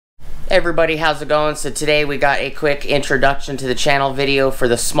Hey everybody, how's it going? So today we got a quick introduction to the channel video for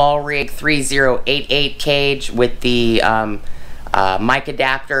the SmallRig 3088 cage with the mic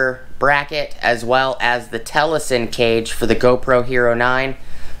adapter bracket, as well as the Telesin cage for the Gopro Hero 9.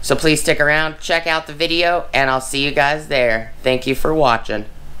 So please stick around, check out the video, and I'll see you guys there. Thank you for watching.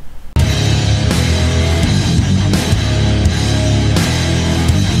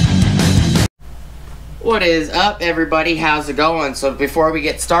 What is up, everybody? How's it going? So before we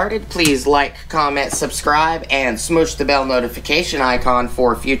get started, please like, comment, subscribe, and smoosh the bell notification icon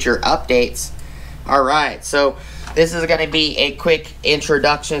for future updates. Alright, so this is going to be a quick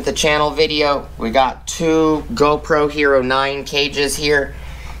introduction to the channel video. We got two GoPro Hero 9 cages here.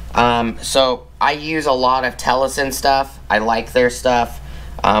 So I use a lot of Telesin stuff. I like their stuff,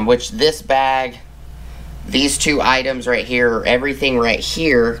 which this bag, these two items right here, everything right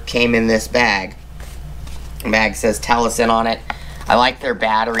here came in this bag. The bag says Telesin on it. I like their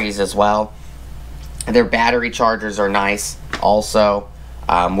batteries as well. Their battery chargers are nice also,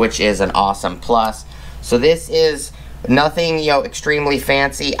 which is an awesome plus. So this is nothing, extremely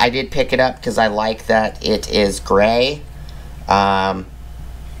fancy. I did pick it up because I like that it is gray. So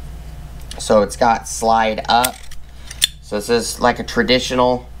it's got slide up. So this is like a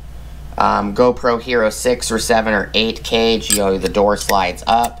traditional GoPro Hero 6 or 7 or 8 cage. The door slides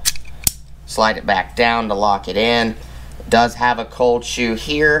up. Slide it back down to lock it in. It does have a cold shoe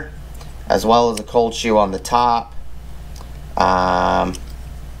here, as well as a cold shoe on the top.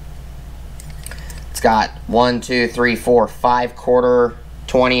 It's got 1, 2, 3, 4, 5 quarter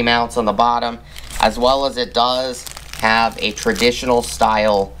 20 mounts on the bottom, as well as it does have a traditional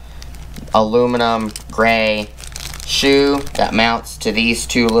style aluminum gray shoe that mounts to these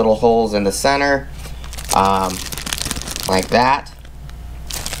two little holes in the center, like that.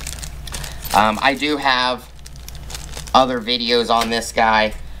 I do have other videos on this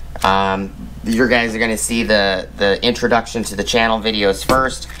guy. You guys are going to see the introduction to the channel videos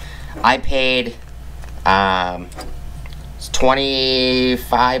first. I paid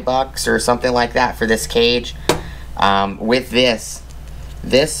 25 bucks or something like that for this cage. With this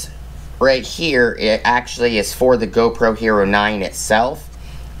right here, it actually is for the GoPro Hero 9 itself.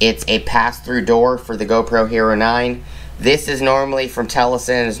 It's a pass-through door for the GoPro Hero 9. This is normally from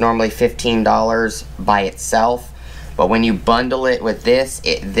Telesin, is normally $15 by itself, but when you bundle it with this,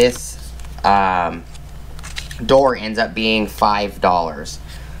 this door ends up being $5.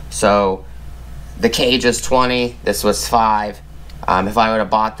 So the cage is $20. This was $5. If I would have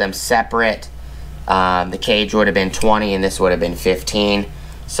bought them separate, the cage would have been $20 and this would have been $15.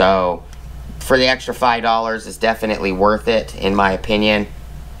 So for the extra $5, it's definitely worth it, in my opinion.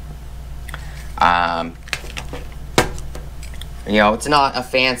 It's not a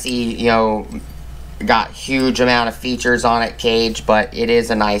fancy, got huge amount of features on it cage, but it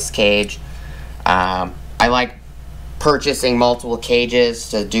is a nice cage. I like purchasing multiple cages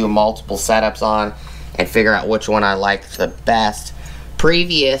to do multiple setups on and figure out which one I like the best.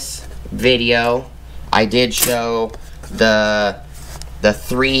 Previous video, I did show the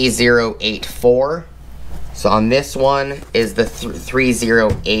 3084. So on this one is the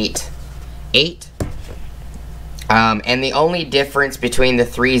 3088. And the only difference between the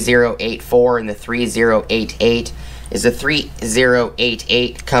 3084 and the 3088 is the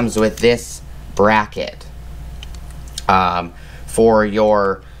 3088 comes with this bracket for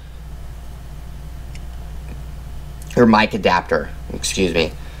your mic adapter, excuse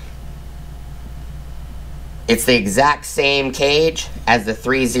me. It's the exact same cage as the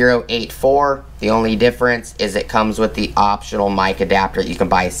 3084. The only difference is it comes with the optional mic adapter that you can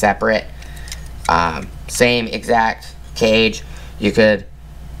buy separate. Same exact cage. You could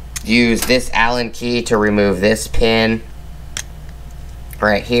use this Allen key to remove this pin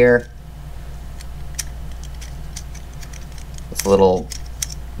right here. This little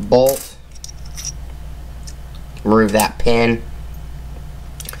bolt. Remove that pin.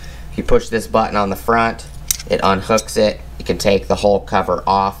 If you push this button on the front, it unhooks it. You can take the whole cover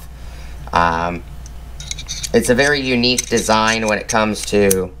off. It's a very unique design when it comes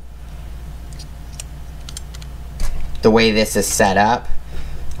to the way this is set up.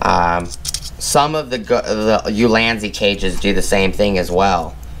 Some of the Ulanzi cages do the same thing as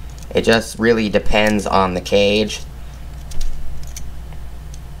well. It just really depends on the cage,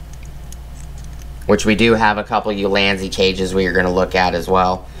 which we do have a couple Ulanzi cages we are going to look at as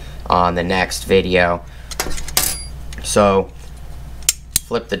well on the next video. So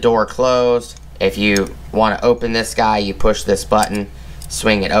flip the door closed. If you want to open this guy, you push this button,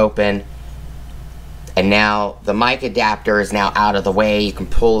 swing it open. And now the mic adapter is now out of the way. You can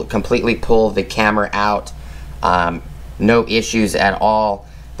completely pull the camera out. No issues at all.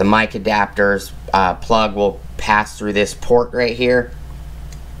 the mic adapters plug will pass through this port right here.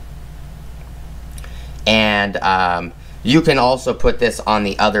 And you can also put this on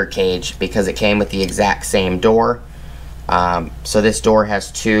the other cage because it came with the exact same door. So this door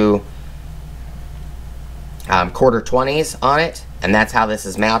has two quarter 20s on it, and that's how this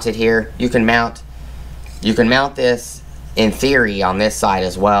is mounted here. You can mount this in theory on this side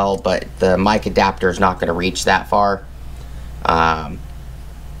as well, but the mic adapter is not going to reach that far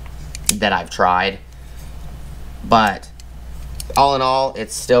that I've tried. But all in all,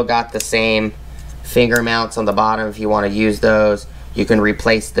 it's still got the same finger mounts on the bottom if you want to use those. You can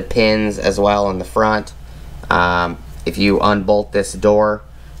replace the pins as well in the front. If you unbolt this door,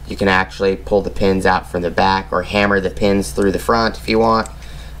 you can actually pull the pins out from the back or hammer the pins through the front if you want.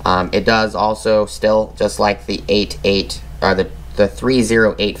 It does also still, just like the 88 or the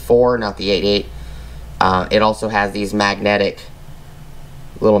 3084, not the 88. It also has these magnetic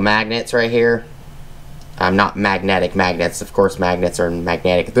little magnets right here. Not magnetic magnets, of course. Magnets are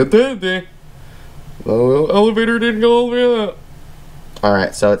magnetic. The elevator didn't go over that. All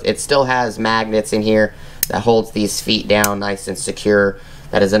right, so it still has magnets in here that holds these feet down nice and secure.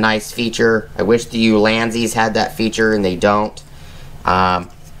 That is a nice feature. I wish the Ulanzis had that feature, and they don't. But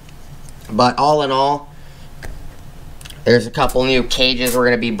all in all, there's a couple new cages we're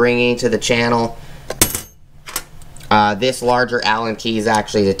going to be bringing to the channel. This larger Allen key is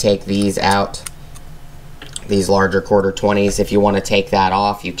actually to take these out. These larger quarter 20s. If you want to take that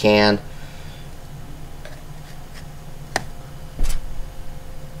off, you can.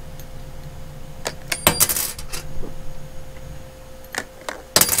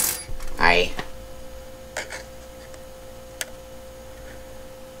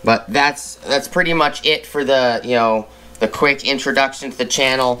 But that's pretty much it for the the quick introduction to the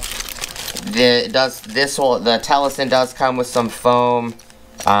channel. The Telesin does come with some foam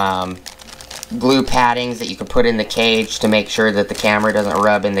glue paddings that you can put in the cage to make sure that the camera doesn't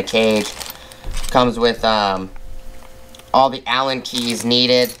rub in the cage. Comes with all the Allen keys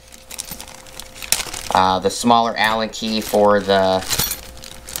needed. The smaller Allen key for the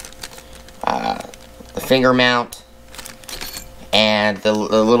finger mount, and the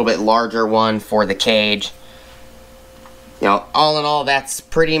little bit larger one for the cage. All in all, that's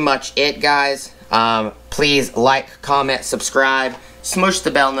pretty much it, guys. Please like, comment, subscribe, smush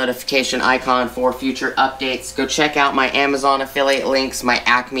the bell notification icon for future updates. Go check out my Amazon affiliate links, my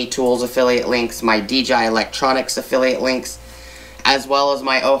Acme Tools affiliate links, my DJI Electronics affiliate links, as well as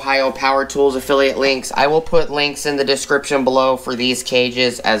my Ohio Power Tools affiliate links. I will put links in the description below for these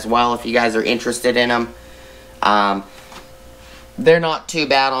cages as well if you guys are interested in them. They're not too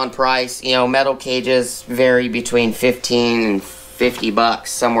bad on price. Metal cages vary between 15 and 50 bucks,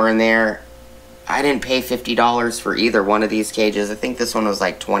 somewhere in there. I didn't pay $50 for either one of these cages. I think this one was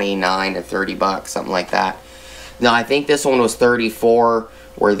like 29 to 30 bucks, something like that. No, I think this one was 34,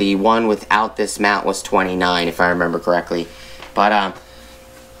 where the one without this mount was 29, if I remember correctly. But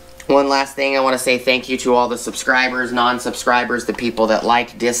one last thing, I want to say thank you to all the subscribers, non-subscribers, the people that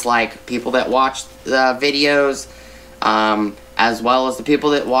like, dislike, people that watch the videos, as well as the people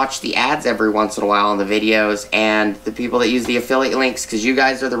that watch the ads every once in a while on the videos, and the people that use the affiliate links, because you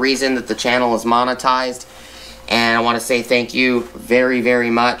guys are the reason that the channel is monetized. And I want to say thank you very, very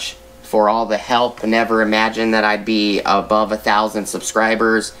much for all the help. I never imagined that I'd be above 1,000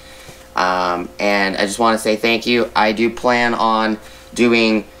 subscribers. And I just want to say thank you. I do plan on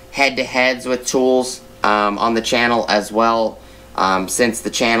doing head-to-heads with tools on the channel as well, since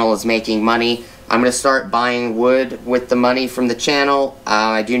the channel is making money. I'm going to start buying wood with the money from the channel.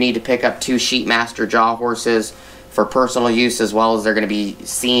 I do need to pick up 2 Sheetmaster jaw horses for personal use, as well as they're going to be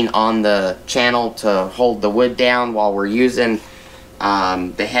seen on the channel to hold the wood down while we're using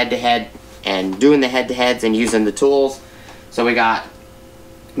the head-to-head and doing the head-to-heads and using the tools. So we got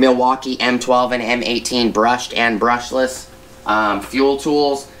Milwaukee M12 and M18 brushed and brushless fuel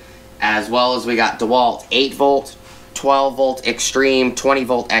tools, as well as we got DeWalt 8-volt, 12-volt Extreme,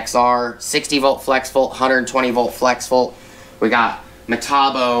 20-volt XR, 60-volt FlexVolt, 120-volt FlexVolt. We got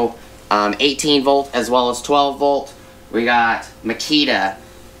Metabo 18-volt as well as 12-volt. We got Makita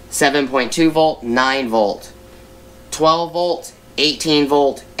 7.2-volt, 9-volt, 12-volt,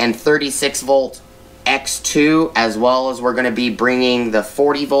 18-volt, and 36-volt X2, as well as we're going to be bringing the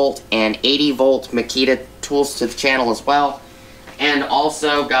 40-volt and 80-volt Makita tools to the channel as well. And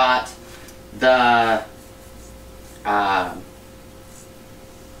also got the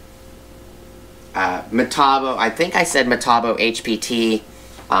Metabo, I think I said Metabo HPT,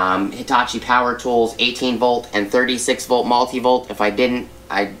 Hitachi Power Tools 18-volt and 36-volt multi-volt. If I didn't,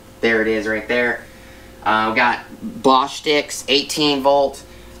 there it is right there. We got Bosch sticks 18-volt,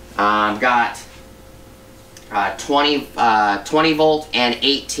 Got 20 volt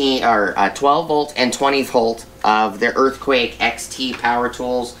and 12 volt and 20 volt of the Earthquake XT power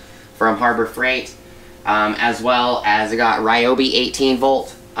tools from Harbor Freight, as well as I got Ryobi 18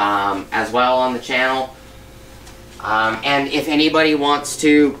 volt as well on the channel. And if anybody wants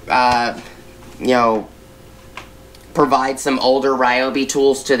to, you know, provide some older Ryobi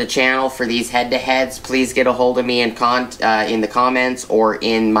tools to the channel for these head-to-heads, please get a hold of me in the comments or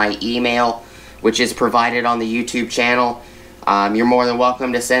in my email, which is provided on the YouTube channel. You're more than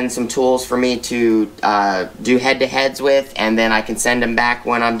welcome to send some tools for me to do head-to-heads with, and then I can send them back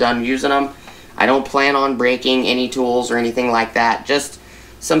when I'm done using them. I don't plan on breaking any tools or anything like that, just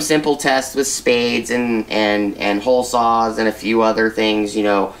some simple tests with spades and hole saws and a few other things, you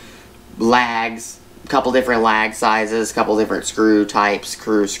know, lags, a couple different lag sizes, a couple different screw types,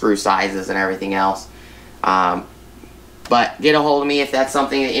 screw sizes, and everything else. But get a hold of me if that's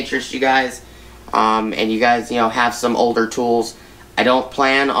something that interests you guys, and you guys, you know, have some older tools. I don't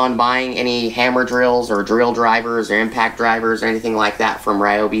plan on buying any hammer drills or drill drivers or impact drivers or anything like that from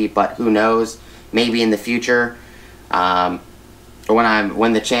Ryobi, but who knows, maybe in the future,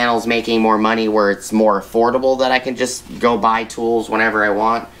 when the channel's making more money, where it's more affordable, that I can just go buy tools whenever I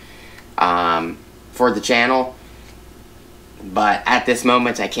want for the channel. But at this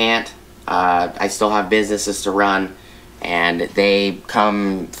moment I can't. I still have businesses to run, and they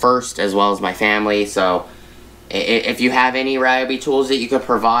come first, as well as my family. So if you have any Ryobi tools that you could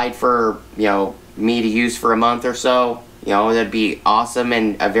provide for, you know, me to use for a month or so, you know, that'd be awesome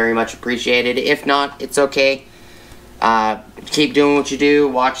and very much appreciated. If not, it's okay. Keep doing what you do,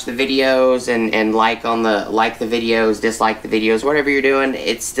 watch the videos, and like the videos, dislike the videos, whatever you're doing,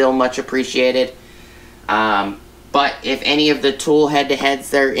 it's still much appreciated. But if any of the tool head-to-heads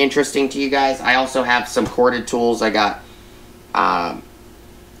that are interesting to you guys, I also have some corded tools. I got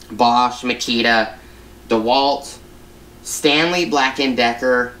Bosch, Makita, DeWalt, Stanley Black &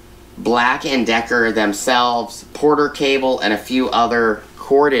 Decker themselves, Porter Cable, and a few other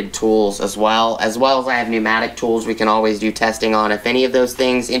corded tools as well as I have pneumatic tools we can always do testing on. If any of those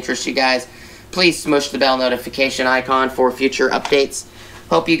things interest you guys, please smush the bell notification icon for future updates.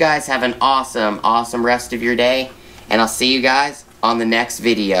 Hope you guys have an awesome rest of your day, and I'll see you guys on the next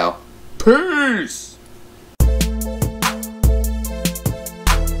video. Peace!